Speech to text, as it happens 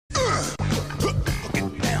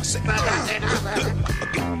say,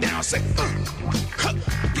 get down, say,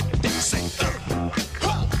 get down, say,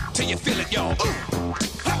 till you feel it, y'all.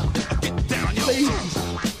 Get down, y'all.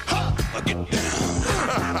 Get down.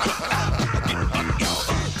 Get up, y'all.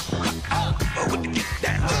 With the get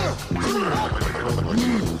down.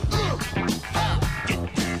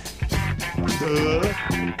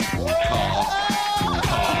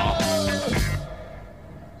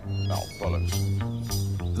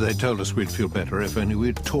 They told us we'd feel better if only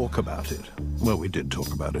we'd talk about it. Well, we did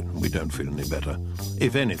talk about it. We don't feel any better.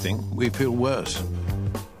 If anything, we feel worse.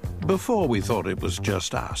 Before, we thought it was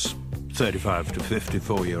just us, 35 to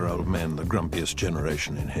 54-year-old men, the grumpiest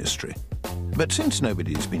generation in history. But since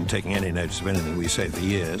nobody's been taking any notice of anything we say for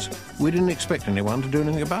years, we didn't expect anyone to do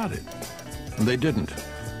anything about it. And they didn't.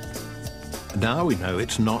 Now we know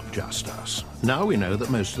it's not just us. Now we know that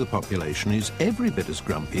most of the population is every bit as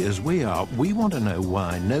grumpy as we are. We want to know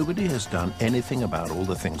why nobody has done anything about all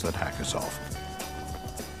the things that hack us off.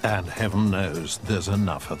 And heaven knows there's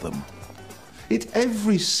enough of them. It's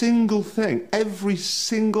every single thing, every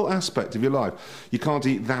single aspect of your life. You can't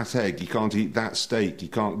eat that egg, you can't eat that steak, you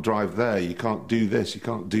can't drive there, you can't do this, you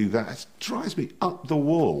can't do that. It drives me up the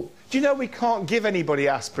wall. Do you know we can't give anybody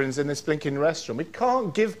aspirins in this blinking restaurant? We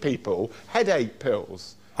can't give people headache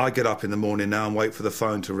pills. I get up in the morning now and wait for the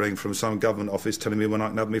phone to ring from some government office telling me when I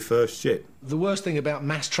can have my first shit. The worst thing about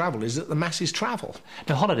mass travel is that the masses travel.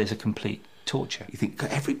 The holidays are complete torture. You think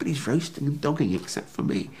everybody's roasting and dogging except for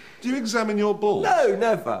me. Do you examine your balls? No,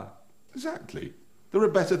 never. Exactly. There are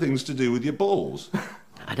better things to do with your balls.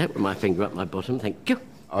 I don't put my finger up my bottom, thank you.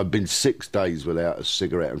 I've been 6 days without a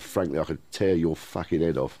cigarette and frankly I could tear your fucking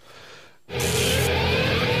head off.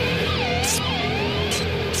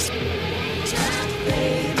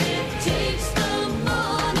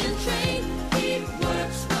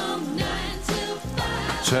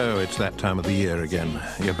 So it's that time of the year again.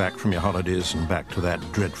 You're back from your holidays and back to that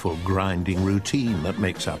dreadful grinding routine that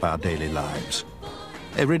makes up our daily lives.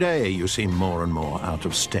 Every day you seem more and more out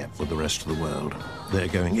of step with the rest of the world. They're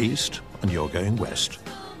going east and you're going west.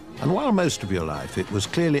 And while most of your life it was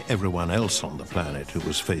clearly everyone else on the planet who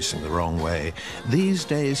was facing the wrong way, these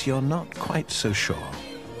days you're not quite so sure.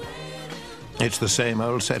 It's the same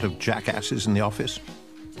old set of jackasses in the office.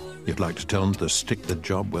 You'd like to tell them to stick the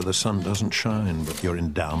job where the sun doesn't shine, but your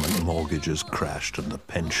endowment mortgage has crashed and the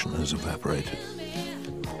pension has evaporated.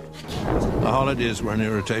 The holidays were an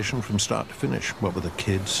irritation from start to finish. What with the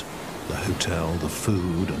kids, the hotel, the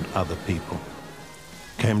food, and other people.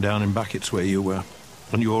 Came down in buckets where you were,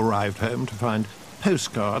 and you arrived home to find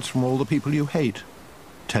postcards from all the people you hate,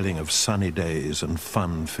 telling of sunny days and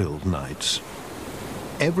fun-filled nights.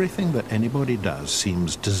 Everything that anybody does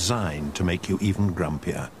seems designed to make you even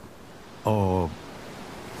grumpier. Or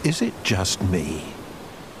is it just me?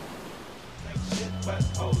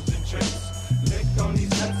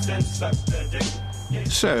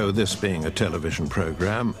 So, this being a television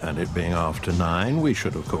program, and it being after 9, we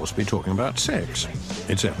should of course be talking about sex.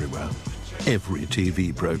 It's everywhere. Every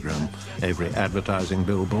TV program, every advertising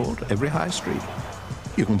billboard, every high street.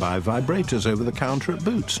 You can buy vibrators over the counter at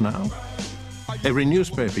Boots now. Every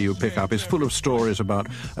newspaper you pick up is full of stories about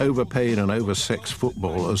overpaid and oversexed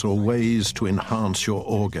footballers or ways to enhance your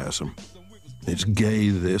orgasm. It's gay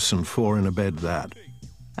this and 4 in a bed that.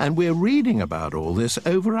 And we're reading about all this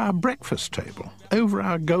over our breakfast table, over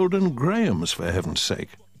our Golden Grahams, for heaven's sake.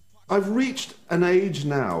 I've reached an age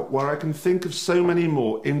now where I can think of so many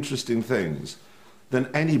more interesting things than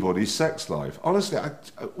anybody's sex life. Honestly, I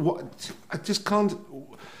just can't...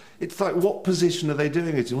 It's like, what position are they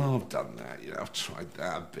doing it in? Well, I've done that, I've tried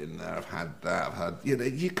that, I've been there, I've had that, I've had...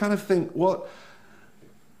 you kind of think,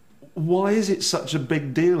 why is it such a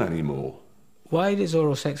big deal anymore? Why does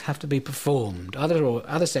oral sex have to be performed?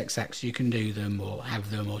 Other sex acts, you can do them or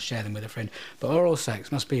have them or share them with a friend, but oral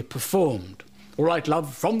sex must be performed. All right,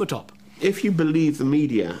 love, from the top. If you believe the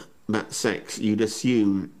media about sex, you'd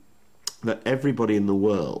assume that everybody in the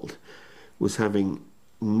world was having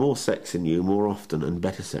more sex than you more often and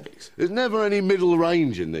better sex. There's never any middle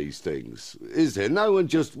range in these things, is there? No one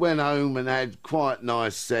just went home and had quite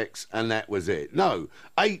nice sex and that was it. No,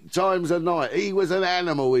 8 times a night he was an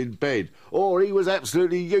animal in bed, or he was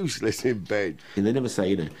absolutely useless in bed. And they never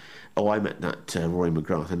say, oh, I met that Roy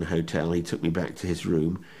McGrath in a hotel, he took me back to his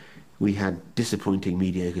room, we had disappointing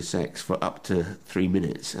mediocre sex for up to 3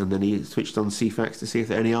 minutes, and then he switched on CFAX to see if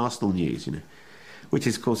there are any Arsenal news, which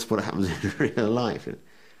is, of course, what happens in real life.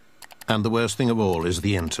 And the worst thing of all is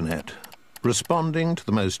the internet, responding to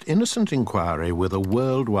the most innocent inquiry with a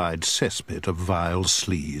worldwide cesspit of vile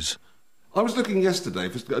sleaze. I was looking yesterday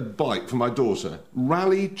for a bike for my daughter.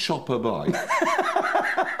 Rally chopper bike.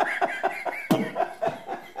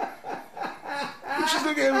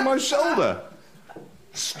 my shoulder.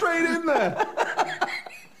 Straight in there.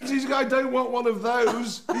 He's I don't want one of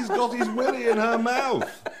those. He's got his willy in her mouth.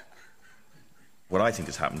 What I think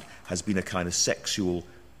has happened has been a kind of sexual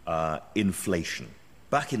inflation.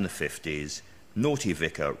 Back in the 50s, naughty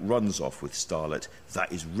vicar runs off with starlet.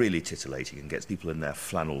 That is really titillating and gets people in their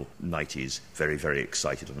flannel nighties very, very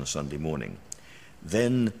excited on a Sunday morning.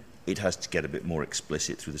 Then it has to get a bit more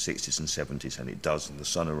explicit through the 60s and 70s, and it does, and the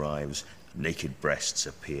sun arrives, naked breasts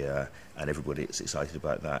appear, and everybody gets excited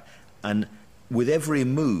about that. And with every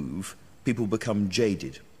move, people become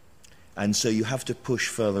jaded. And so you have to push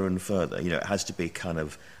further and further. You know, it has to be kind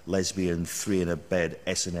of lesbian, three-in-a-bed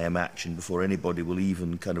S&M action before anybody will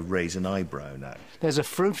even kind of raise an eyebrow now. There's a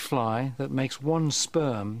fruit fly that makes one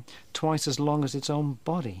sperm twice as long as its own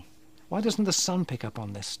body. Why doesn't the Sun pick up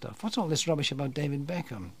on this stuff? What's all this rubbish about David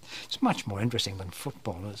Beckham? It's much more interesting than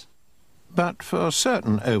footballers. But for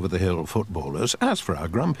certain over-the-hill footballers, as for our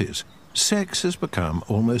grumpies, sex has become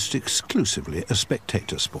almost exclusively a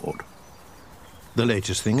spectator sport. The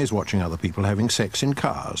latest thing is watching other people having sex in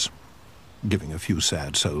cars, giving a few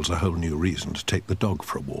sad souls a whole new reason to take the dog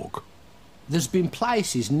for a walk. There's been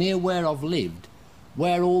places near where I've lived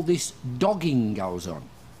where all this dogging goes on,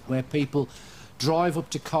 where people drive up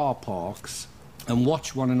to car parks and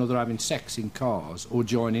watch one another having sex in cars or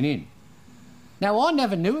joining in. Now, I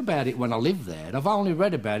never knew about it when I lived there. I've only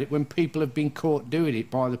read about it when people have been caught doing it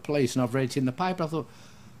by the police, and I've read it in the paper. I thought,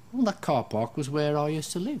 well, that car park was where I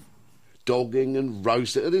used to live. Dogging and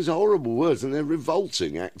roasting, these are horrible words, and they're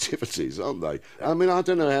revolting activities, aren't they? I mean, I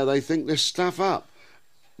don't know how they think this stuff up,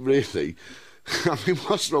 really. I mean,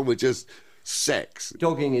 what's wrong with just sex?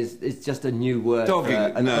 Dogging is just a new word. Dogging,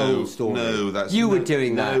 an old story. No, that's... You were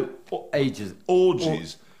doing that ages.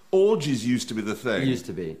 Orgies. Orgies used to be the thing. Used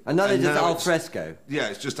to be. And now they're just al fresco. Yeah,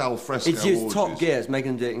 it's just al fresco. It's used orgies. Top Gear, it's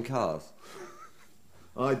making them do it in cars.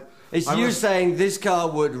 I you saying this car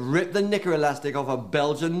would rip the knicker elastic off a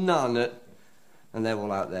Belgian nun, and they're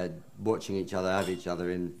all out there watching each other have each other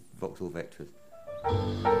in Vauxhall Vectras.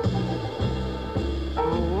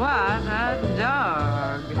 What a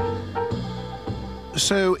dog.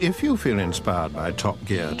 So if you feel inspired by Top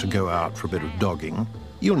Gear to go out for a bit of dogging,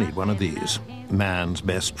 you'll need one of these, man's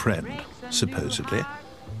best friend, supposedly.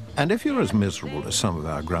 And if you're as miserable as some of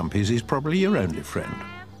our grumpies, he's probably your only friend.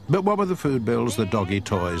 But what with the food bills, the doggy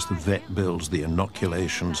toys, the vet bills, the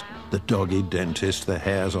inoculations, the doggy dentist, the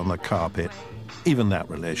hairs on the carpet, even that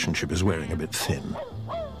relationship is wearing a bit thin.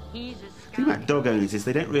 The thing about dog owners is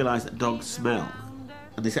they don't realise that dogs smell.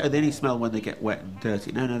 And they say, oh, they only smell when they get wet and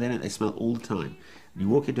dirty. No, they don't. They smell all the time. You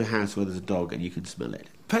walk into a house where there's a dog and you can smell it.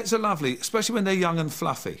 Pets are lovely, especially when they're young and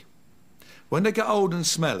fluffy. When they get old and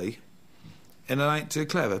smelly, and it ain't too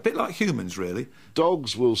clever. A bit like humans, really.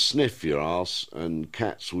 Dogs will sniff your arse and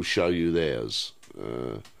cats will show you theirs.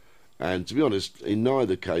 And to be honest, in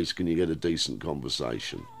neither case can you get a decent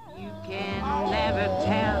conversation. You can never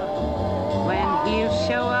tell when he'll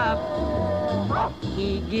show up.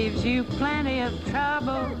 He gives you plenty of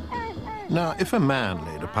trouble. Now, if a man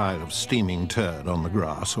laid a pile of steaming turd on the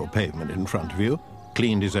grass or pavement in front of you,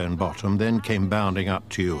 cleaned his own bottom, then came bounding up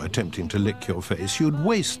to you, attempting to lick your face, you'd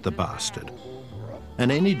waste the bastard. And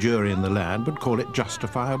any jury in the land would call it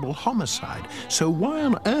justifiable homicide. So why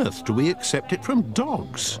on earth do we accept it from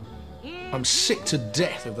dogs? I'm sick to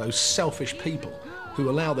death of those selfish people who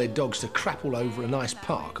allow their dogs to crap all over a nice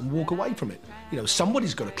park and walk away from it. You know,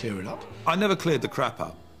 somebody's got to clear it up. I never cleared the crap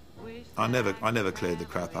up. I never cleared the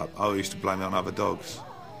crap up. I used to blame it on other dogs.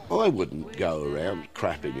 I wouldn't go around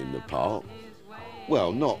crapping in the park.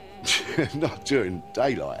 Well, not during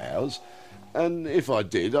daylight hours. And if I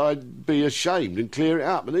did, I'd be ashamed and clear it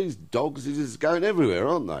up. And these dogs are just going everywhere,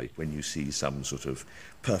 aren't they? When you see some sort of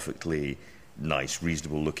perfectly nice,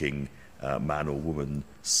 reasonable-looking man or woman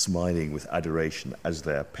smiling with adoration as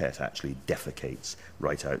their pet actually defecates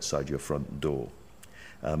right outside your front door.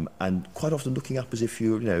 And quite often looking up as if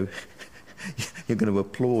you're going to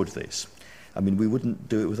applaud this. I mean, we wouldn't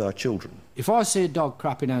do it with our children. If I see a dog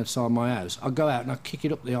crapping outside my house, I'll go out and I'll kick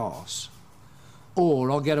it up the arse.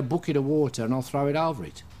 Or I'll get a bucket of water and I'll throw it over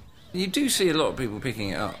it. You do see a lot of people picking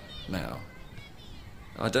it up now.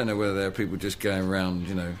 I don't know whether there are people just going around,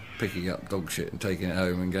 picking up dog shit and taking it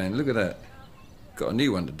home and going, look at that, got a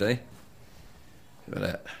new one today. Look at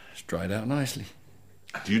that, it's dried out nicely.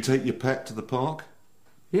 Do you take your pet to the park?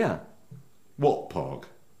 Yeah. What park?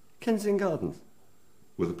 Kensington Gardens.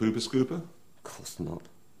 With a pooper scooper? Of course not.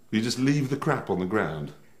 You just leave the crap on the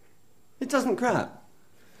ground? It doesn't crap.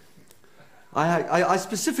 I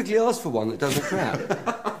specifically asked for one that doesn't crap.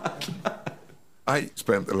 I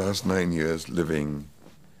spent the last 9 years living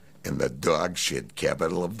in the dog shit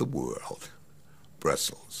capital of the world,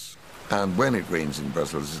 Brussels. And when it rains in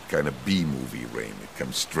Brussels, it's kind of B-movie rain. It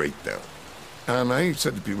comes straight down. And I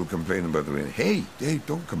said to people complaining about the rain, hey,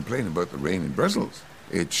 don't complain about the rain in Brussels.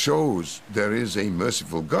 It shows there is a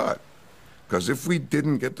merciful God. Because if we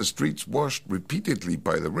didn't get the streets washed repeatedly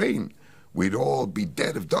by the rain, we'd all be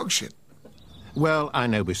dead of dog shit. Well, I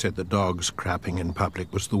know we said that dogs crapping in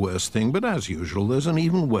public was the worst thing, but as usual, there's an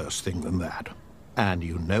even worse thing than that. And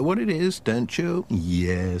you know what it is, don't you?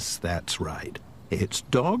 Yes, that's right. It's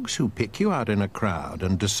dogs who pick you out in a crowd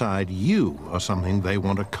and decide you are something they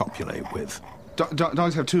want to copulate with.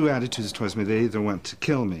 Dogs have two attitudes towards me. They either want to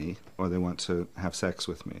kill me or they want to have sex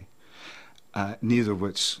with me. Neither of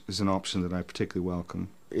which is an option that I particularly welcome.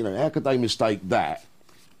 You know, how could they mistake that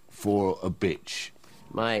for a bitch?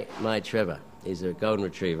 My Trevor is a golden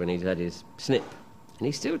retriever and he's had his snip. And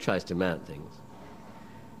he still tries to mount things.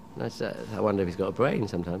 And I wonder if he's got a brain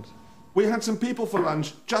sometimes. We had some people for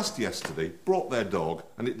lunch just yesterday, brought their dog,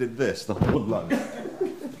 and it did this the whole lunch.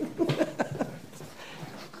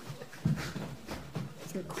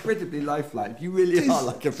 It's incredibly lifelike. You really are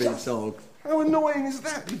like a big dog. How annoying is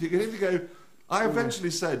that? You go. I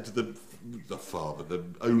eventually said to the father, the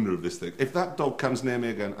owner of this thing, if that dog comes near me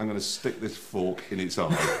again, I'm going to stick this fork in its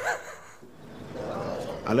eye.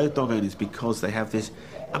 I love dog owners because they have this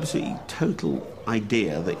absolutely total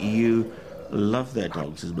idea that you love their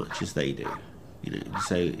dogs as much as they do. You know,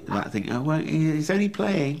 so that thing, oh, well, he's only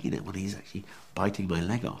playing, you know, when he's actually biting my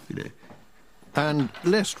leg off, you know. And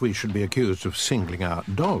lest we should be accused of singling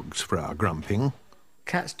out dogs for our grumping...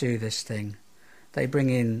 Cats do this thing. They bring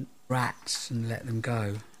in rats and let them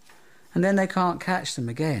go. And then they can't catch them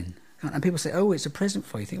again. And people say, oh, it's a present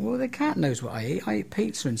for you. You think, well, the cat knows what I eat. I eat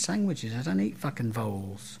pizza and sandwiches. I don't eat fucking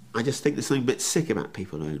voles. I just think there's something a bit sick about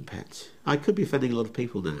people who own pets. I could be offending a lot of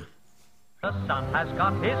people now. The sun has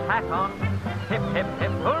got his hat on, hip, hip,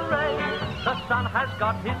 hip, hooray! The sun has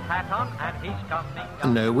got his hat on and he's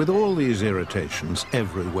coming... No, with all these irritations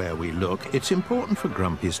everywhere we look, it's important for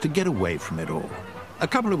grumpies to get away from it all. A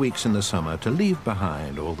couple of weeks in the summer to leave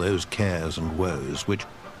behind all those cares and woes which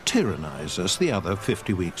tyrannise us the other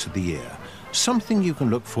 50 weeks of the year. Something you can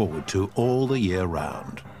look forward to all the year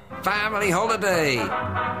round. Family holiday!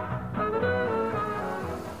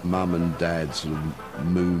 Mum and Dad sort of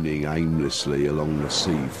mooning aimlessly along the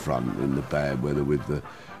seafront in the bad weather with the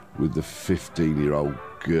 15-year-old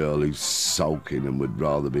girl who's sulking and would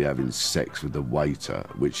rather be having sex with the waiter,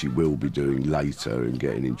 which she will be doing later and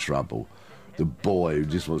getting in trouble. The boy who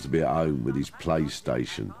just wants to be at home with his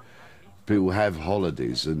PlayStation. People have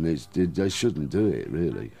holidays and they shouldn't do it,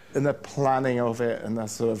 really. And the planning of it and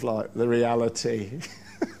that's sort of like the reality.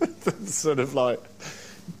 Sort of like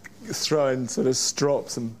throwing sort of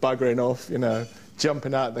strops and buggering off, you know,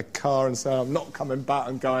 jumping out of the car and saying, I'm not coming back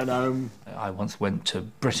and going home. I once went to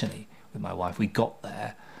Brittany with my wife. We got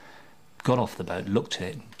there, got off the boat, looked at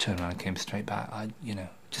it, turned around and came straight back.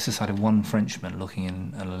 Just decided one Frenchman looking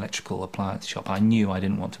in an electrical appliance shop. I knew I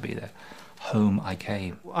didn't want to be there. Home I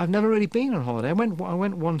came. I've never really been on holiday. I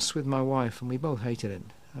went once with my wife and we both hated it.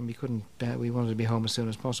 And we wanted to be home as soon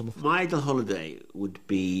as possible. My ideal holiday would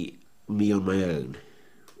be me on my own,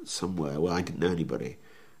 somewhere where I didn't know anybody.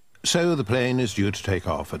 So the plane is due to take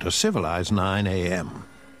off at a civilised 9 a.m.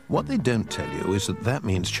 What they don't tell you is that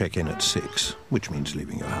means check-in at 6, which means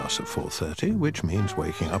leaving your house at 4:30, which means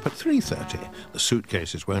waking up at 3:30. The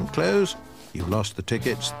suitcases won't close, you've lost the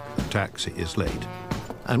tickets, the taxi is late.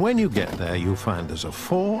 And when you get there, you'll find there's a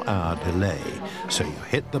 4-hour delay, so you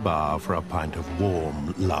hit the bar for a pint of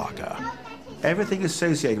warm lager. Everything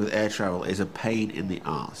associated with air travel is a pain in the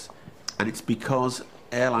arse, and it's because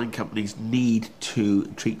airline companies need to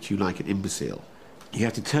treat you like an imbecile. You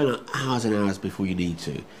have to turn up hours and hours before you need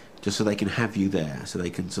to, just so they can have you there, so they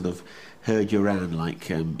can sort of herd you around like,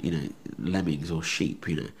 lemmings or sheep,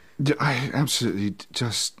 you know. I absolutely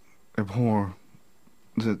just abhor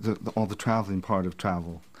all the travelling part of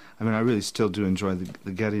travel. I mean, I really still do enjoy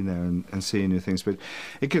the getting there and seeing new things, but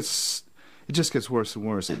it just gets worse and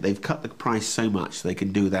worse. They've cut the price so much they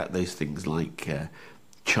can do those things like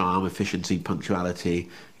charm, efficiency, punctuality,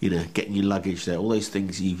 getting your luggage there, all those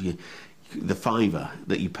things the £5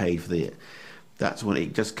 that you paid for that's what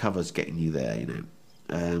it just covers getting you there,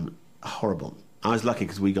 horrible. I was lucky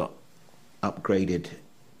because we got upgraded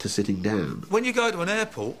to sitting down. When you go to an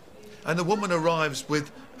airport and the woman arrives with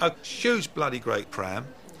a huge bloody great pram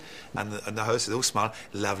and the host is all smiling,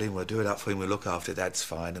 lovely, we'll do it up for you, we'll look after it, that's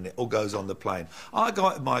fine, and it all goes on the plane. I go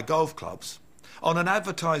out my golf clubs on an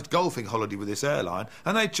advertised golfing holiday with this airline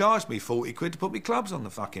and they charged me 40 quid to put me clubs on the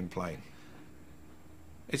fucking plane.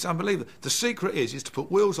 It's unbelievable. The secret is to put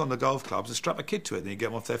wheels on the golf clubs and strap a kid to it, and you get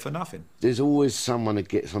them off there for nothing. There's always someone that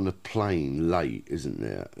gets on the plane late, isn't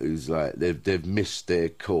there? Who's like they've missed their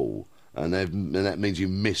call, and that means you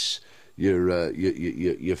miss your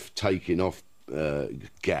taking off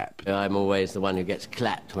gap. I'm always the one who gets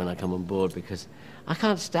clapped when I come on board because I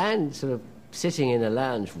can't stand sort of sitting in a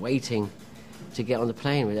lounge waiting to get on the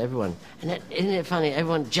plane with everyone. And isn't it funny?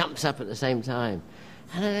 Everyone jumps up at the same time,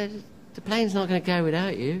 and the plane's not going to go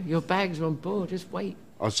without you. Your bags are on board. Just wait.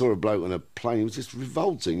 I saw a bloke on a plane. It was just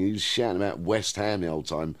revolting. He was shouting about West Ham the whole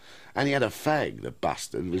time. And he had a fag, the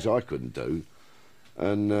bastard, which I couldn't do.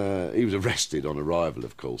 And he was arrested on arrival,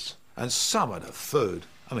 of course. And some of the food,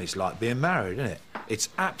 I mean, it's like being married, isn't it? It's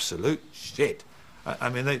absolute shit. I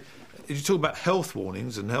mean, if you talk about health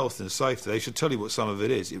warnings and health and safety, they should tell you what some of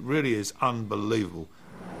it is. It really is unbelievable.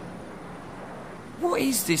 What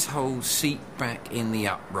is this whole seat back in the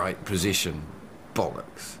upright position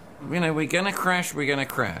bollocks? You know, we're going to crash, we're going to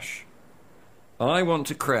crash. I want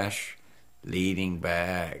to crash leaning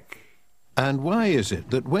back. And why is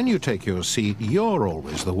it that when you take your seat, you're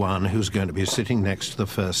always the one who's going to be sitting next to the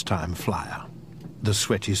first-time flyer, the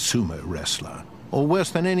sweaty sumo wrestler, or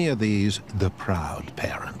worse than any of these, the proud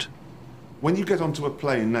parent? When you get onto a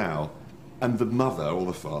plane now, and the mother, or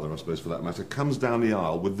the father, I suppose for that matter, comes down the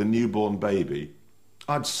aisle with the newborn baby,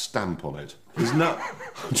 I'd stamp on it. There's no...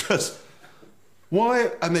 just... Why?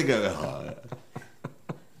 And they go... Oh.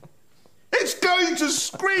 It's going to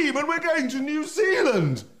scream and we're going to New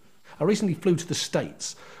Zealand! I recently flew to the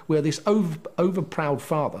States where this over-proud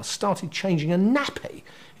father started changing a nappy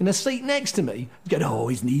in the seat next to me. Going, oh,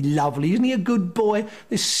 isn't he lovely? Isn't he a good boy?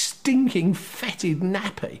 This stinking, fetid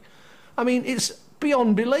nappy. I mean, it's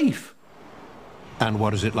beyond belief. And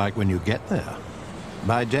what is it like when you get there?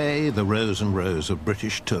 By day, the rows and rows of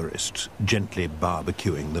British tourists gently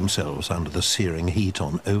barbecuing themselves under the searing heat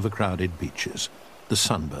on overcrowded beaches, the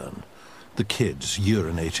sunburn, the kids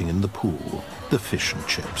urinating in the pool, the fish and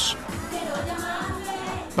chips.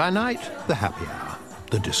 By night, the happy hour,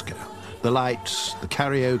 the disco, the lights, the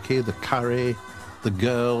karaoke, the curry, the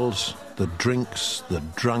girls, the drinks, the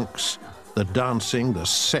drunks, the dancing, the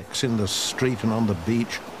sex in the street and on the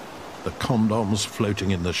beach, the condoms floating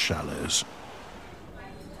in the shallows.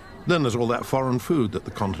 Then there's all that foreign food that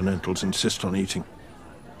the Continentals insist on eating.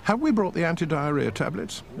 Have we brought the anti-diarrhea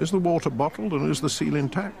tablets? Is the water bottled and is the seal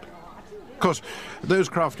intact? Of course, those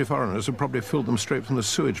crafty foreigners have probably filled them straight from the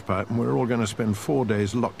sewage pipe, and we're all going to spend 4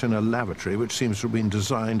 days locked in a lavatory which seems to have been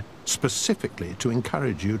designed specifically to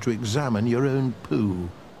encourage you to examine your own poo.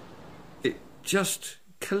 It just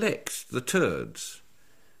collects the turds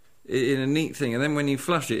in a neat thing, and then when you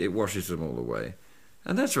flush it, it washes them all away.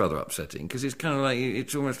 And that's rather upsetting, because it's kind of like,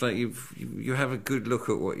 it's almost like you have a good look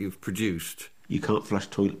at what you've produced. You can't flush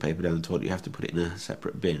toilet paper down the toilet, you have to put it in a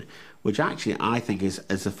separate bin, which actually I think is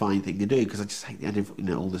a fine thing to do, because I just hate the idea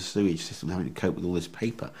of all the sewage system having to cope with all this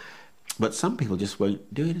paper. But some people just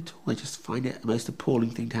won't do it at all. They just find it the most appalling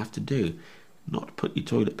thing to have to do, not to put your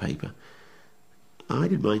toilet paper. I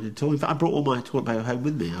didn't mind it at all. In fact, I brought all my toilet paper home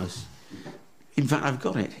with me. In fact, I've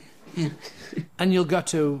got it. Yeah. And you'll go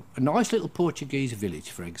to a nice little Portuguese village,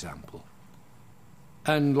 for example,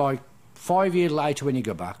 and like 5 years later when you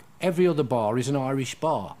go back, every other bar is an Irish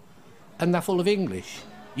bar, and they're full of English.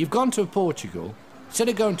 You've gone to Portugal, instead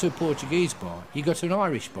of going to a Portuguese bar, you go to an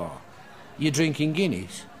Irish bar. You're drinking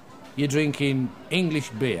Guinness, you're drinking English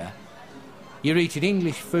beer, you're eating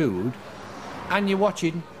English food, and you're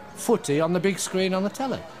watching footy on the big screen on the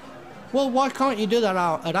telly. Well, why can't you do that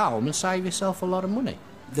at home and save yourself a lot of money?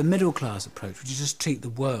 The middle-class approach, which is just treat the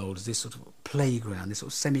world as this sort of playground, this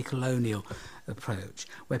sort of semi-colonial approach,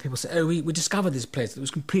 where people say, oh, we discovered this place that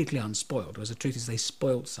was completely unspoiled, whereas the truth is they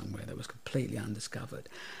spoilt somewhere that was completely undiscovered.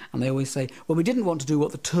 And they always say, well, we didn't want to do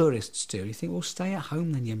what the tourists do. You think, well, stay at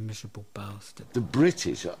home then, you miserable bastard. The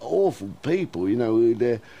British are awful people, you know, with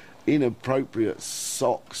their inappropriate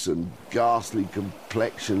socks and ghastly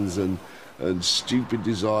complexions and stupid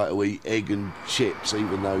desire to eat egg and chips,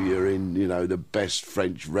 even though you're in, you know, the best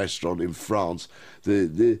French restaurant in France.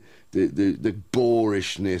 The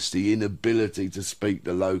boorishness, the inability to speak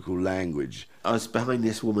the local language. I was behind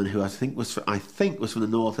this woman who I think was from the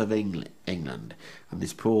north of England, and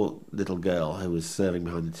this poor little girl who was serving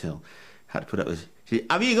behind the till had to put up with. She said,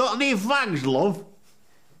 "Have you got any fags, love?"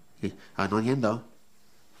 "I don't know."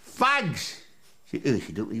 "Fags." She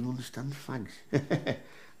don't even understand fags.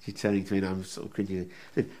 She's turning to me and I'm sort of cringing.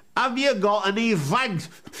 "Have you got any fags?"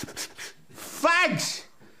 "Fags!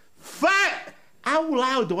 Fag! How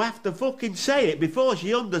loud do I have to fucking say it before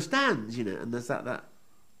she understands, you know?" And there's that.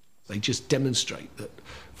 They just demonstrate that,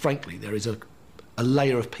 frankly, there is a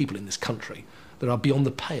layer of people in this country that are beyond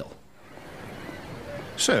the pale.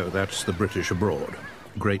 So that's the British abroad.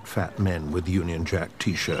 Great fat men with Union Jack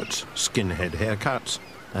T-shirts, skinhead haircuts,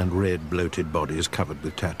 and red bloated bodies covered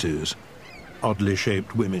with tattoos. Oddly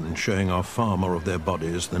shaped women showing off far more of their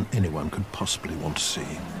bodies than anyone could possibly want to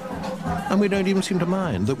see. And we don't even seem to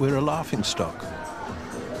mind that we're a laughingstock.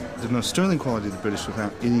 The most sterling quality of the British,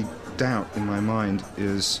 without any doubt in my mind,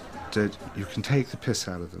 is that you can take the piss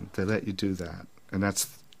out of them. They let you do that. And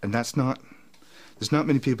that's not... There's not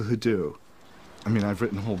many people who do. I mean, I've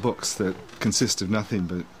written whole books that consist of nothing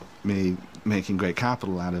but me making great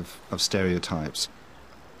capital out of stereotypes.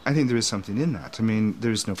 I think there is something in that. I mean,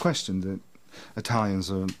 there is no question that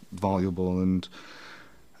Italians are voluble and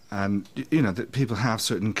you know, that people have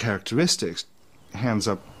certain characteristics. Hands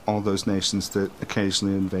up all those nations that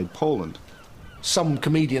occasionally invade Poland. Some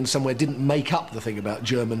comedian somewhere didn't make up the thing about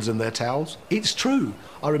Germans and their towels. It's true.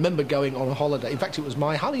 I remember going on a holiday, in fact it was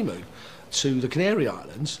my honeymoon, to the Canary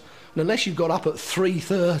Islands, and unless you got up at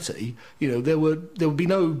 3:30, you know, there would be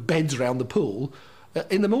no beds around the pool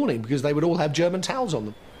in the morning because they would all have German towels on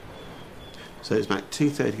them. So it was about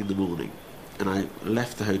 2:30 in the morning, and I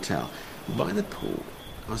left the hotel. By the pool,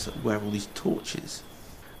 I was aware of all these torches,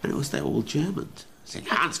 and they're all Germans. Saying,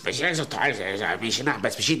 Hans, we sind so toll, wir sind nach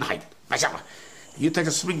Verschiedenheit. You take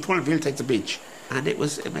the swimming pool and we'll take the beach. And it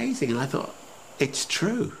was amazing, and I thought, it's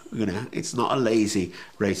true, you know, it's not a lazy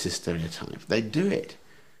racist stereotype. They do it.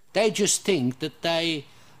 They just think that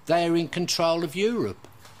they're in control of Europe.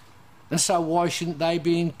 And so why shouldn't they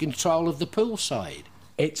be in control of the poolside?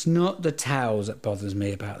 It's not the towels that bothers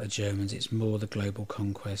me about the Germans, it's more the global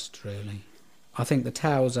conquest, really. I think the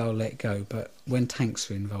towels I'll let go, but when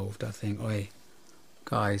tanks are involved, I think, oi,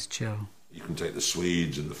 guys, chill. You can take the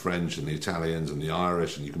Swedes and the French and the Italians and the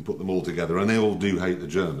Irish and you can put them all together and they all do hate the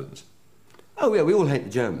Germans. Oh, yeah, we all hate the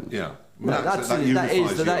Germans. Yeah. No, that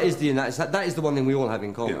is the one thing we all have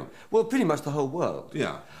in common. Yeah. Well, pretty much the whole world.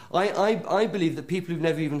 Yeah. I believe that people who've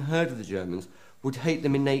never even heard of the Germans would hate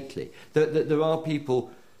them innately. There are Papua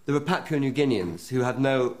New Guineans who have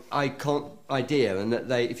no idea, and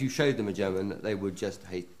that if you showed them a German, that they would just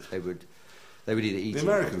hate. They would either eat. The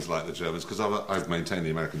Americans like the Germans because I've maintained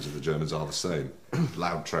the Americans and the Germans are the same.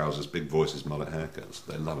 Loud trousers, big voices, mullet haircuts.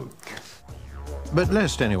 They love them. But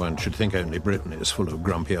lest anyone should think only Britain is full of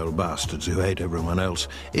grumpy old bastards who hate everyone else,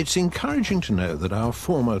 it's encouraging to know that our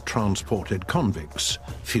former transported convicts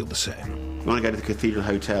feel the same. You want to go to the Cathedral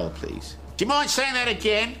Hotel, please? Do you mind saying that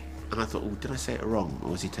again? And I thought, oh, did I say it wrong,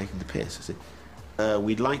 or was he taking the piss? I said,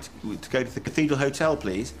 we'd like to go to the Cathedral Hotel,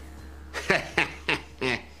 please.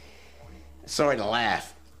 Sorry to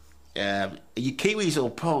laugh. Are you Kiwis or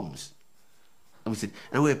Poms? And we said,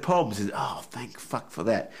 and we're Poms. And, oh, thank fuck for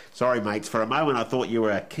that. Sorry, mates. For a moment, I thought you were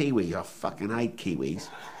a Kiwi. I fucking hate Kiwis.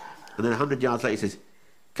 And then 100 yards later, he says,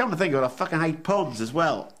 come to think of it, I fucking hate Poms as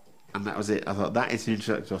well. And that was it. I thought, that is an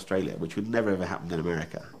introduction to Australia, which would never ever happen in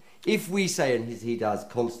America. If we say, and he does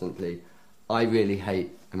constantly, I really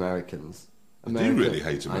hate Americans. Do you really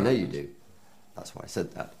hate Americans? I know you do. That's why I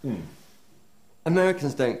said that.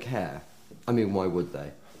 Americans don't care. I mean, why would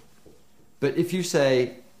they? But if you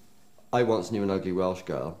say, I once knew an ugly Welsh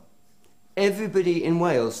girl, everybody in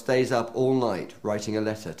Wales stays up all night writing a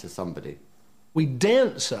letter to somebody. We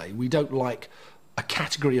daren't say we don't like a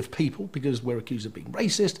category of people because we're accused of being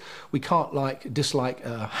racist. We can't dislike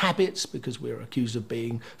habits because we're accused of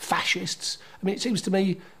being fascists. I mean, it seems to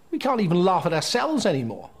me we can't even laugh at ourselves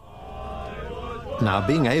anymore. Now,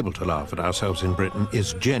 being able to laugh at ourselves in Britain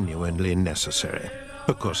is genuinely necessary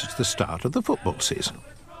because it's the start of the football season.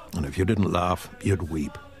 And if you didn't laugh, you'd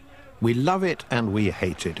weep. We love it and we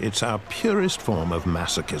hate it. It's our purest form of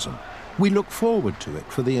masochism. We look forward to it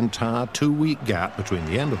for the entire 2-week gap between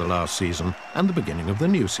the end of the last season and the beginning of the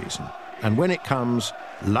new season. And when it comes,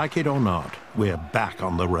 like it or not, we're back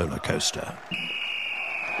on the roller coaster.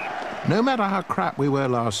 No matter how crap we were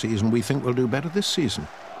last season, we think we'll do better this season.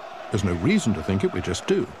 There's no reason to think it, we just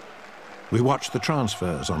do. We watch the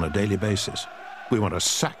transfers on a daily basis. We want to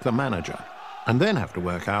sack the manager and then have to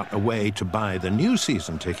work out a way to buy the new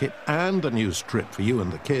season ticket and the new strip for you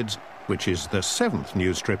and the kids, which is the 7th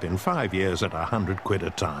new strip in 5 years at £100 a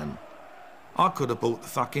time. I could have bought the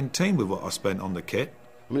fucking team with what I spent on the kit.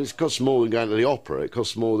 I mean, it costs more than going to the opera. It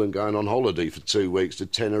costs more than going on holiday for 2 weeks to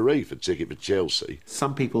Tenerife, a ticket for Chelsea.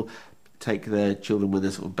 Some people take their children when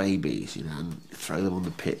they're sort of babies, you know, and throw them on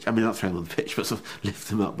the pitch. I mean, not throw them on the pitch, but sort of lift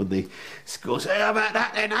them up when they score. Say, how about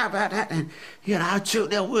that then, how about that then? You know,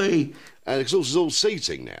 2-0 we. And of course, it's all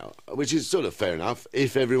seating now, which is sort of fair enough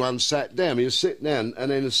if everyone sat down. You sit down,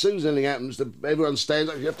 and then as soon as anything happens, everyone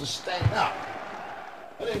stands up, you have to stand up.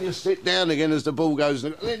 And then you sit down again as the ball goes,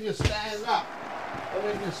 and then you stand up. And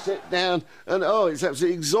then you sit down and, it's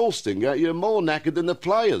absolutely exhausting. You're more knackered than the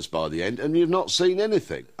players by the end, and you've not seen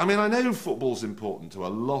anything. I mean, I know football's important to a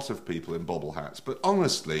lot of people in bobble hats, but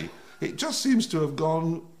honestly, it just seems to have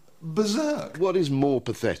gone berserk. What is more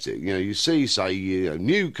pathetic? You see, say,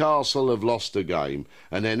 Newcastle have lost a game,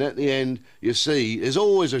 and then at the end, you see, there's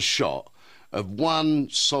always a shot of one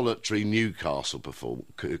solitary Newcastle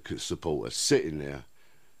supporter sitting there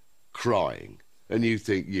crying, and you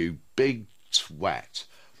think, you big twat,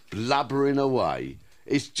 blubbering away.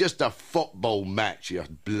 It's just a football match, you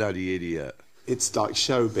bloody idiot. It's like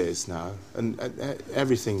showbiz now, and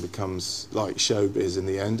everything becomes like showbiz in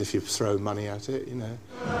the end if you throw money at it,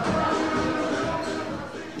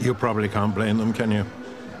 You probably can't blame them, can you?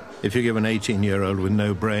 If you give an 18-year-old with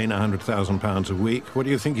no brain £100,000 a week, what do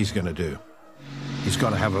you think he's going to do? He's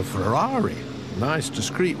got to have a Ferrari, nice,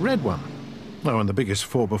 discreet red one. Oh, and the biggest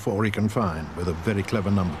 4x4 he can find, with a very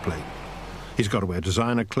clever number plate. He's got to wear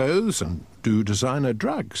designer clothes and do designer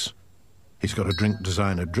drugs. He's got to drink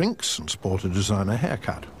designer drinks and sport a designer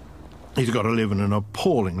haircut. He's got to live in an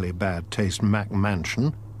appallingly bad-taste Mac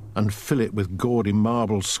mansion and fill it with gaudy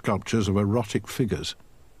marble sculptures of erotic figures.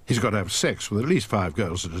 He's got to have sex with at least 5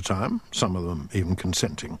 girls at a time, some of them even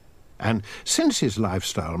consenting. And since his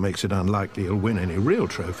lifestyle makes it unlikely he'll win any real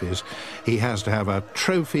trophies, he has to have a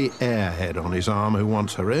trophy airhead on his arm who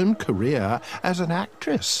wants her own career as an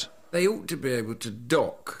actress. They ought to be able to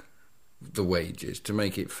dock the wages to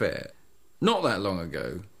make it fair. Not that long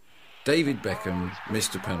ago, David Beckham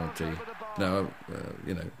missed a penalty.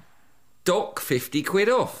 Dock 50 quid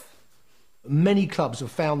off. Many clubs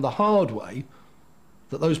have found the hard way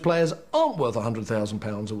that those players aren't worth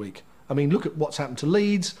 £100,000 a week. I mean, look at what's happened to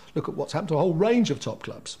Leeds, look at what's happened to a whole range of top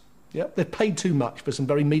clubs. Yep, they've paid too much for some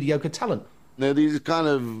very mediocre talent. Now, these kind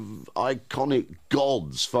of iconic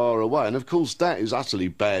gods far away, and of course that is utterly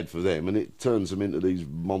bad for them, and it turns them into these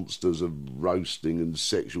monsters of roasting and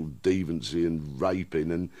sexual deviancy and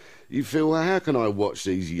raping, and you feel, well, how can I watch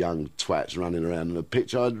these young twats running around on a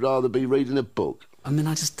pitch? I'd rather be reading a book. I mean,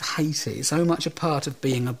 I just hate it. It's so much a part of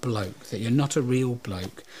being a bloke that you're not a real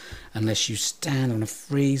bloke unless you stand on a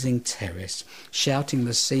freezing terrace shouting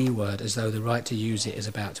the C word as though the right to use it is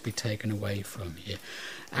about to be taken away from you,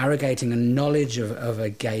 arrogating a knowledge of a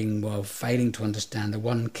game while failing to understand the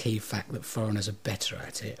one key fact that foreigners are better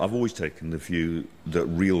at it. I've always taken the view that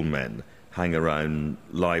real men hang around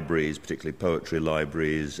libraries, particularly poetry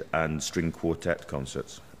libraries and string quartet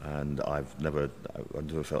concerts, and I've never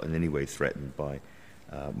felt in any way threatened by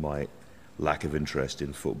my lack of interest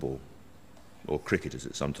in football, or cricket as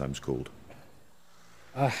it's sometimes called.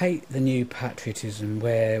 I hate the new patriotism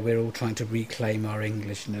where we're all trying to reclaim our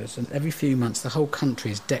Englishness, and every few months the whole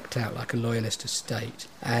country is decked out like a loyalist estate,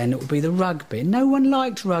 and it will be the rugby. No one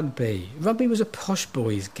liked rugby. Rugby was a posh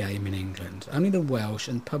boys' game in England. Only the Welsh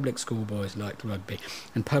and public school boys liked rugby,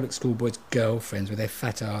 and public school boys' girlfriends with their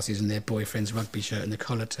fat asses and their boyfriend's rugby shirt and the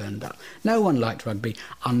collar turned up. No one liked rugby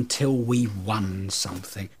until we won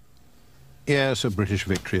something. Yes, a British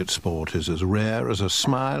victory at sport is as rare as a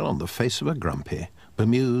smile on the face of a grumpy.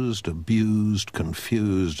 Bemused, abused,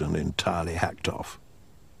 confused, and entirely hacked off.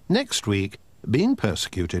 Next week, being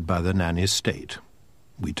persecuted by the nanny state.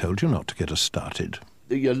 We told you not to get us started.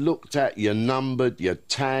 You're looked at, you're numbered, you're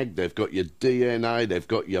tagged, they've got your DNA, they've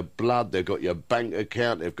got your blood, they've got your bank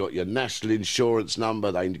account, they've got your national insurance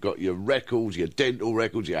number, they've got your records, your dental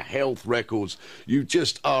records, your health records. You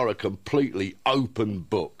just are a completely open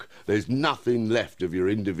book. There's nothing left of your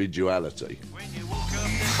individuality.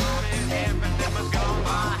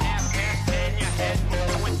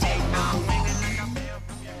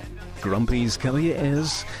 Grumpy's Career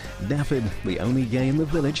Airs. Daffod, the only gay in the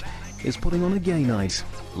village, is putting on a gay night.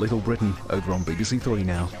 Little Britain over on BBC Three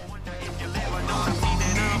now.